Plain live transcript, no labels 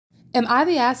Am I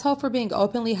the asshole for being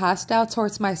openly hostile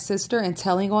towards my sister and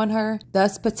telling on her,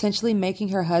 thus potentially making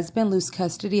her husband lose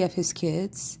custody of his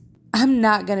kids? I'm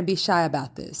not gonna be shy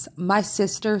about this. My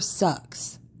sister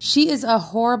sucks. She is a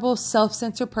horrible,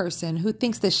 self-centered person who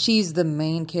thinks that she's the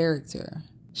main character.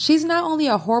 She's not only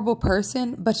a horrible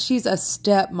person, but she's a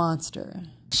step monster.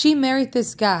 She married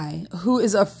this guy who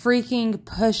is a freaking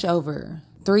pushover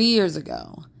 3 years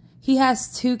ago. He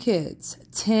has 2 kids,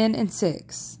 10 and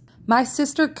 6. My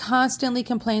sister constantly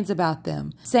complains about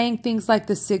them, saying things like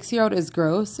the 6-year-old is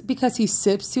gross because he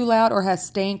sips too loud or has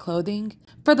stained clothing.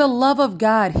 For the love of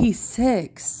God, he's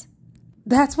 6.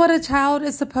 That's what a child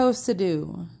is supposed to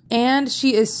do. And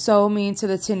she is so mean to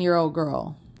the 10-year-old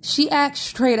girl. She acts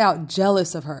straight out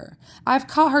jealous of her. I've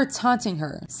caught her taunting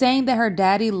her, saying that her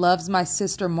daddy loves my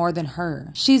sister more than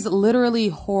her. She's literally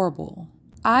horrible.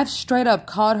 I've straight up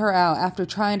called her out after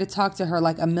trying to talk to her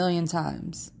like a million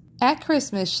times. At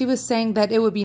Christmas, she was saying that it would be